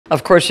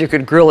Of course, you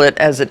could grill it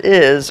as it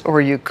is, or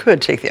you could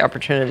take the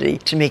opportunity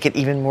to make it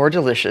even more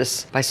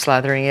delicious by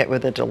slathering it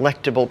with a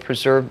delectable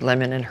preserved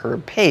lemon and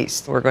herb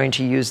paste. We're going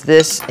to use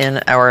this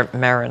in our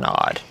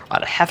marinade.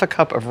 About a half a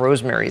cup of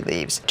rosemary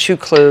leaves, 2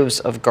 cloves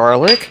of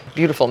garlic,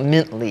 beautiful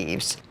mint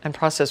leaves, and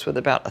process with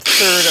about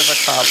 1/3 of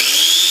a cup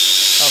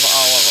of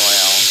olive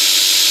oil.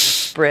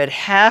 Spread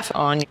half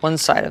on one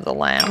side of the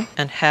lamb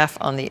and half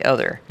on the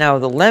other. Now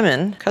the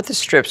lemon, cut the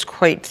strips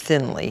quite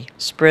thinly.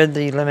 Spread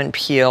the lemon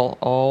peel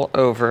all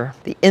over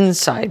the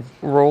inside.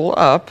 Roll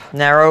up,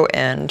 narrow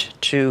end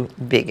to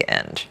big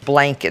end.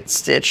 Blanket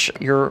stitch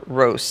your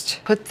roast.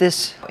 Put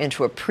this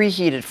into a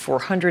preheated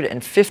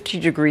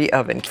 450-degree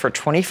oven for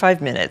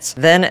 25 minutes.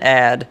 Then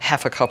add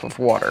half a cup of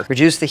water.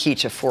 Reduce the heat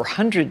to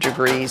 400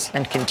 degrees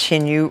and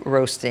continue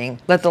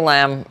roasting. Let the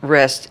lamb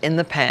rest in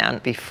the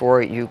pan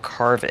before you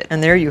carve it.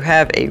 And there you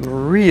have a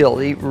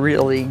really,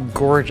 really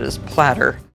gorgeous platter.